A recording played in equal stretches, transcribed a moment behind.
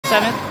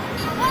7th.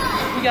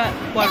 We got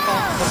Blackball,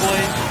 the boy,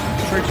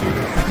 Virtue.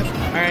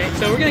 Alright,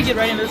 so we're gonna get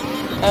right into this.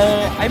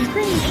 I'm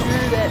pretty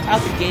sure that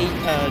out the gate,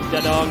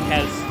 Dog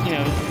has, you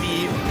know,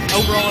 the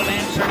overall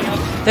advantage starting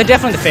out. They're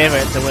definitely the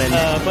favorite to win.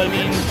 But I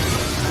mean,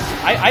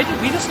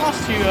 we just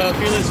lost to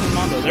Fearless and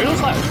Mondo. They're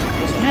those last.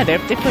 Yeah, they're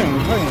playing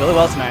really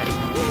well tonight.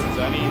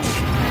 So I mean,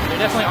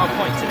 they're definitely on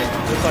point today.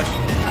 No question.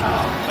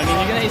 I mean,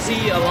 you're gonna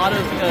see a lot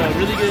of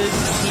really good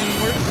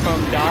teamwork from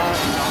Dog.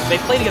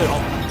 They play together all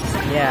the time.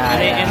 Yeah,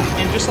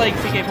 and just like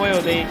PK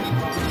Pollo, they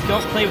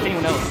don't play with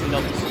anyone else in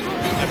doubles.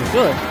 Ever.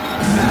 Good.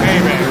 Very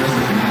rare.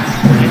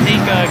 I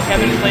think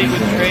Kevin played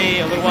with Trey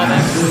a little while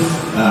back.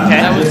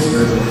 Okay. That was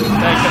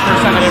like the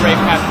first time that ever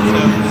happened.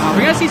 So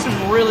we're gonna see some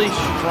really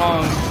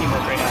strong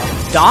teamwork right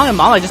now. Dong and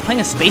Mama are just playing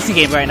a spacey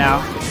game right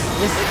now.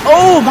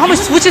 Oh, Mama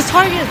switches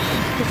target.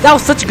 That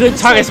was such a good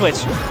target switch.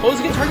 Well, it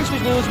was a good target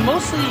switch, but it was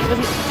mostly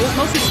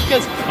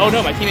because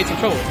my teammate's in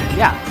trouble.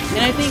 Yeah.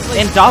 And I think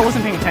and Dog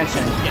wasn't paying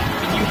attention. Yeah.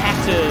 And you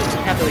have to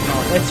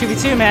acknowledge it. It's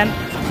 2v2, man.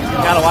 You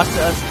gotta watch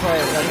us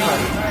play.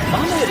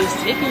 Mama is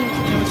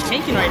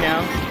taking right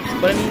now.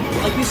 But I mean,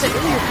 like you said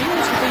earlier,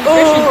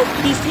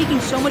 he's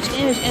taking so much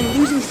damage and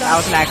losing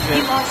stocks. That was an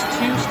accident. He lost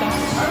 2 stocks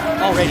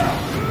already.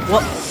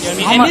 Well, you know what I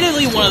mean?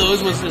 Admittedly, one of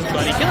those was his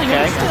buddy killing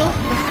him. Still,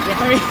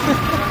 I mean,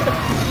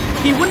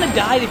 he wouldn't have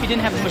died if he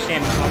didn't have as much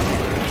damage.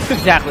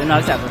 Exactly, no,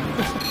 exactly.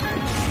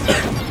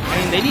 I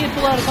mean, they need to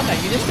pull out a comeback.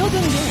 They're still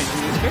doing damage.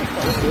 It's very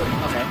close.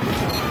 Okay.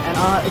 And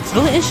it's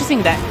really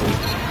interesting that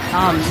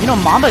you know,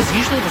 Mamba is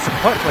usually the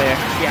support player.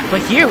 Yeah.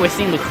 But here we're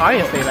seeing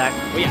Lucario play back.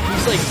 Well, yeah,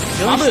 he's like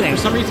Mamba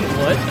for some reason.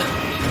 What?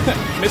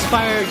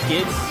 Misfire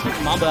gets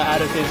Mamba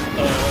out of his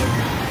I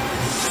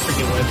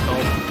forget what it's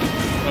called.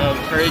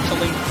 Courage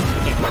something.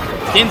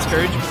 Din's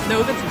Courage.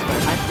 No, that's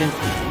Misfire.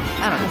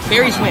 I don't know.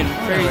 Fairies win.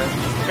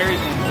 Fairies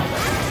win.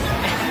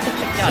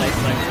 God, I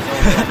suck.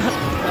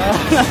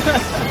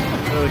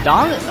 So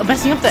Dong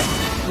messing up that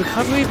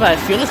recovery, but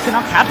Fearless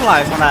cannot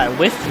capitalize on that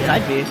whiff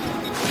side B.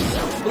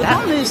 Well, the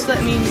problem is that,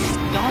 I mean,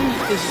 Dong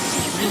is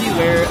really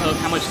aware of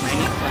how much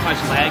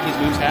lag his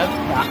moves have,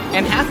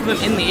 and half of them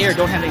in the air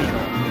don't have any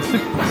control.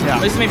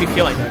 At least it made me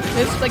feel like that.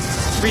 It's like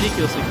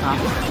ridiculously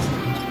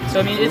So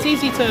I mean, it's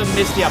easy to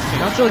miss the opportunity.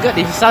 That's really good.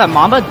 You saw that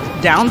Mamba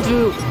down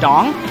through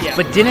Dong,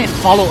 but didn't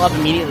follow up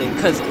immediately.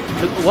 Because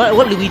what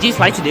Luigi's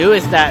like to do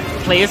is that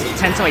players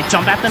tend to like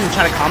jump at them and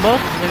try to combo,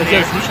 but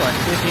get a neutral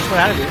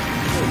out of it.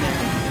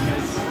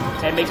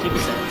 That makes people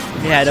sad.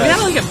 Yeah, it does. We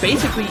have like a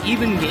basically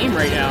even game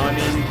right now. I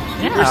mean,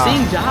 we're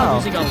seeing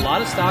Dog using a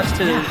lot of stocks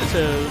to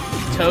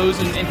toes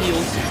and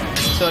heals.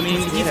 So I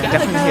mean, he's got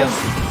definitely heals.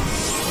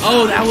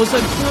 Oh, that was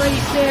a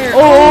great there.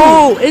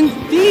 Oh, and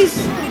these.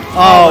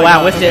 Oh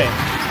wow, whiffed it.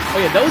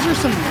 Oh yeah, those are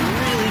some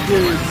really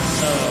good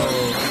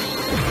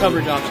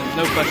coverage options,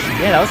 no question.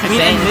 Yeah, that was insane.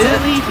 I mean,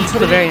 admittedly, he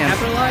couldn't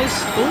capitalize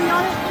fully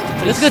on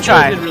it. But it's a good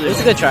try.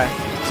 It's a good try.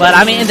 But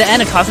I mean, in the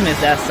end, it cost him his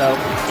death. So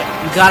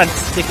you gotta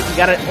stick.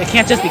 It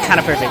can't just be kind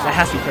of perfect. It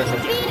has to be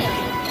perfect.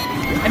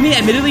 I mean,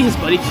 admittedly, his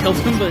buddy killed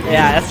him, but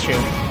yeah, that's true.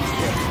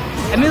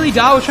 Admittedly,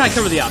 Dao was trying to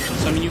cover the options,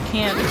 so I mean, you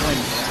can't.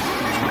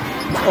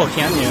 Oh,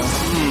 can you?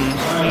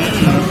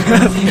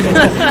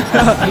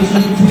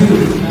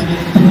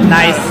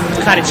 Nice.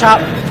 Kind of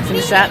chop.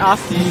 Finish that off.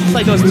 It's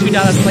like those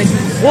 $2 places.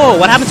 Whoa,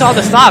 what happened to all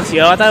the stocks,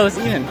 yo? I thought it was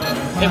even.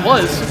 It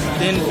was.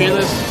 Then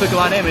Fearless took a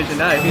lot of damage and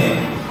died.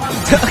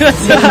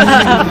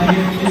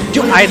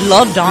 Dude, I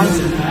love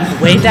Dong's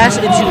wave dash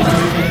into.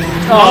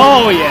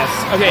 Oh yes.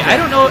 Okay, I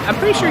don't know. I'm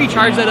pretty sure he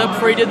charged that up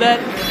before he did that.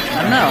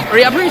 I don't know. Or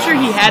I'm pretty sure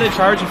he had a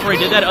charge before he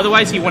did that.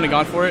 Otherwise, he wouldn't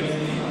have gone for it.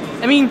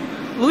 I mean,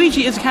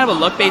 Luigi is kind of a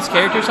luck-based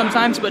character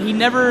sometimes, but he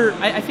never.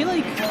 I feel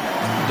like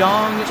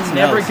Dong just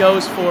never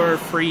goes for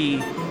free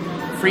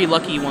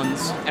lucky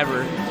ones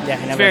ever. Yeah,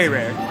 he never. It's very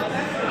rare.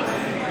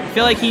 I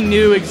feel like he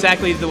knew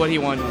exactly what he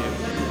wanted to do.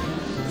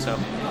 So,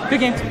 good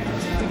game.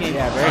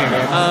 Yeah, very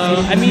rare.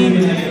 I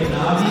mean,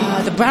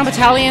 the Brown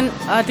Battalion.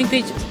 I think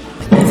they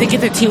get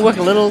their teamwork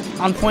a little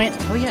on point.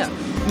 Oh yeah.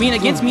 I mean,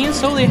 against me and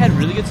Soul, they had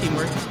really good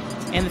teamwork.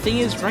 And the thing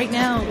is, right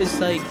now, is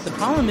like the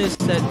problem is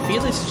that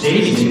Fearless is just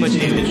taking too much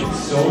damage.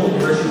 Soul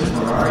versus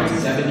Ferrari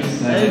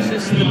 77. That is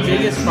just the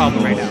biggest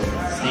problem right now.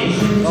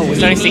 Oh, we're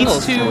starting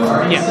singles.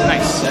 Yeah,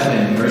 nice.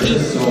 7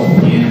 versus Soul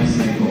and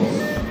singles.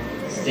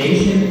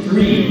 Station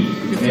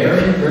 3,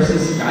 Baron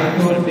versus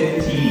Skycode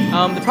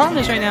 15. The problem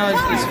is right now is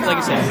like I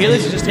said,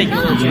 Fearless is just taking a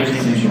little too much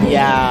damage.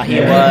 Yeah, he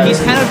was.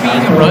 He's kind of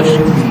being a rush.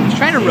 He's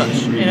trying to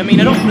rush, and I mean,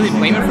 I don't really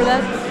blame him for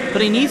that.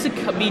 But he needs to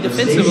be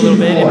defensive a little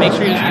bit and make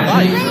sure he doesn't get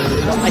bodied.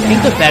 I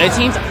think the better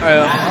teams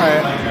are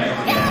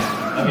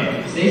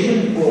Okay,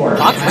 Station 4.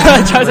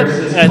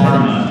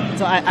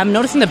 So I'm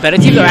noticing the better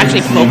teams are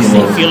actually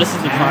focusing Fearless'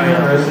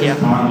 Lucario.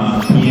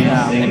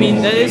 Yeah. I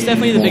mean, that is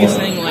definitely the biggest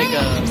thing. Like,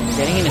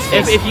 getting in his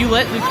face. If you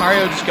let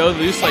Lucario just go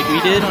loose like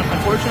we did,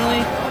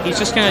 unfortunately, he's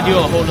just gonna do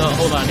a whole lot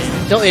of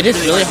damage. No, it is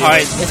really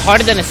hard. It's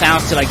harder than it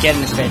sounds to like get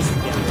in his face.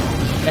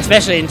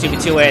 Especially in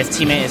 2v2 where his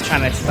teammate is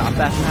trying to stop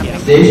that from happening.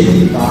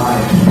 Station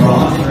 5,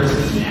 Braun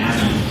versus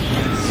Nami.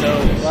 So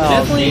Well,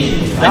 definitely,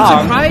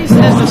 Dom. I'm surprised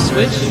as the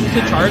switch to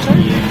Charizard.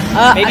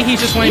 Maybe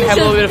he's just wanting to have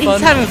a little bit of fun.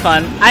 He's having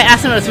fun. I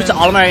asked him to switch to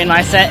Olimar in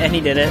my set, and he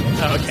did it.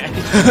 Oh, okay.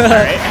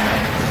 Alright.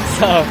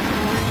 So,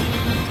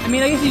 I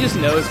mean, I guess he just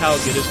knows how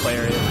good his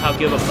player is, how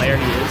good of a player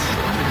he is.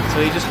 So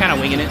he's just kind of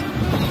winging it.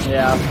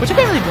 yeah. Which I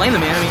can't really blame the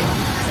man. I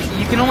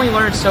mean, you can only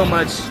learn so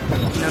much,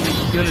 you know,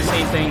 doing the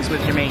same things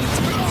with your main.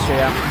 Sure,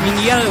 yeah. I mean,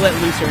 you gotta let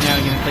loose every now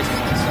and again and play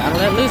something else. Gotta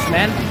let loose,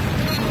 man.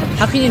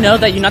 How can you know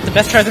that you're not the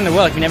best Charizard in the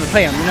world if you never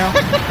play him, you know?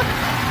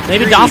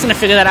 Maybe Dom's gonna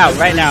figure that out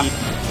right now.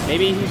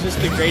 Maybe he's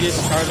just the greatest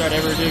Charizard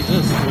ever to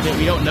exist.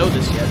 We don't know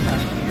this yet.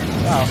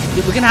 Wow.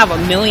 We're gonna have a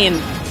million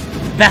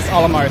best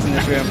Olimars in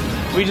this room.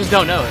 We just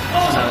don't know it.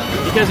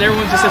 Because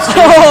everyone's just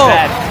assuming it's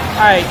bad.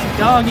 Alright,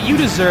 dog, you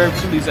deserve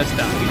to lose that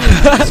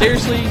stuff.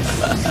 Seriously,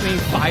 I mean,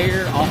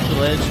 fire off the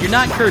ledge. You're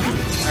not Kirby,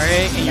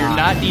 alright? And you're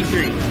not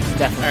D3.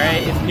 Definitely.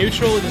 Alright? It's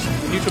neutral, just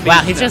neutral.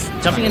 Wow, he's just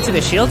jumping into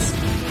the shields?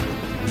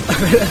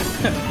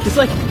 It's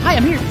like, hi,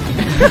 I'm here.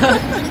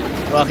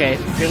 Well, okay.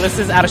 Fearless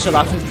is out of shield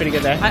options, pretty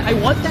good there. I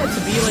want that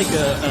to be like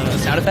a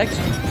sound effect.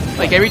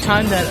 Like every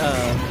time that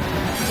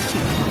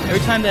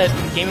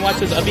Game & Watch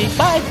says upbeat,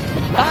 bye.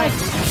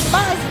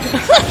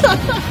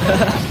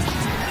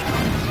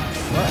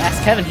 Well,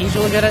 ask Kevin, he's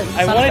really good at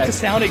I sound want it to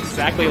effects. sound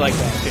exactly like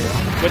that too.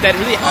 With that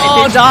really high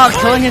Oh, pitch. Dog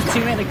killing his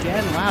teammate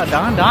again. Wow,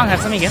 Dong have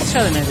something against each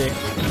other, maybe.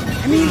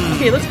 I mean,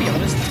 okay, let's be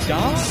honest.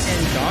 Dom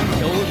and Dom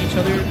kill each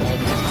other all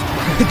the time.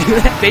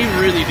 They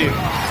really do.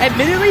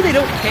 Admittedly, they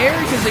don't care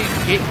because they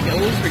get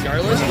kills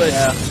regardless, but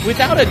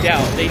without a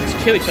doubt, they just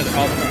kill each other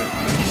all the time.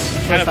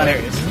 It's kind of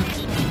hilarious.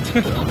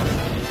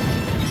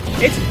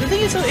 The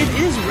thing is, though, it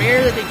is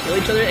rare that they kill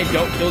each other and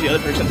don't kill the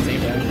other person at the same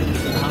time.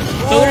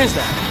 So there is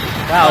that.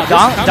 Wow,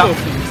 Combo.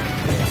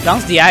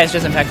 Dong's DI is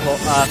just impeccable.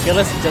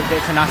 Fearless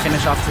cannot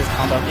finish off his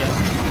combo.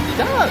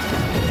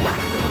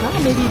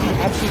 Dom may be the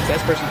absolute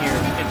best person here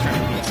in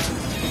tournament.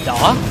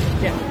 Dog?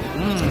 Yeah.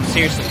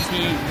 Seriously,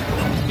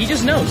 he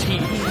just knows. He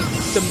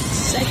the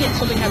second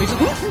something happens, he's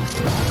like,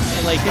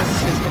 and like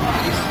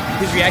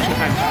his reaction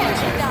time is really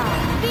solid.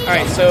 All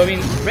right, so I mean,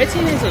 red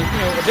team is a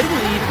bit of a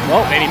lead.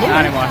 Whoa,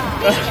 not anymore.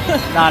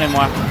 Not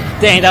anymore.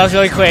 Dang, that was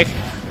really quick.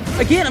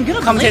 Again, I'm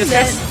gonna blame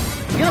that.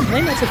 I'm gonna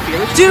blame that to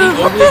Fearless. Dude,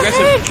 what overly the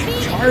aggressive.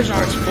 heck?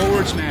 Charizard's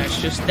forward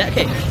smash, just that.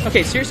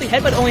 Okay, seriously,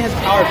 Headbutt only has a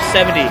power of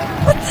 70.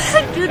 What the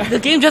heck, dude? The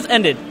game just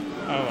ended.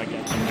 Oh my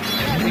god.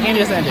 The game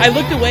just ended. I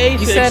looked away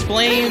to said-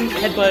 explain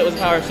Headbutt was a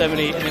power of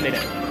 70, and then they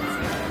died.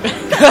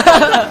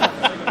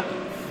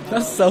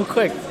 That's so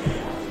quick.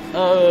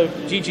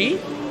 GG.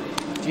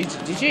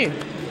 GG.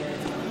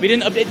 We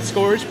didn't update the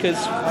scores because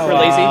we're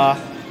lazy,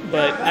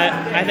 but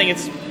I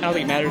don't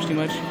think it matters too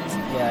much.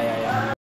 Yeah.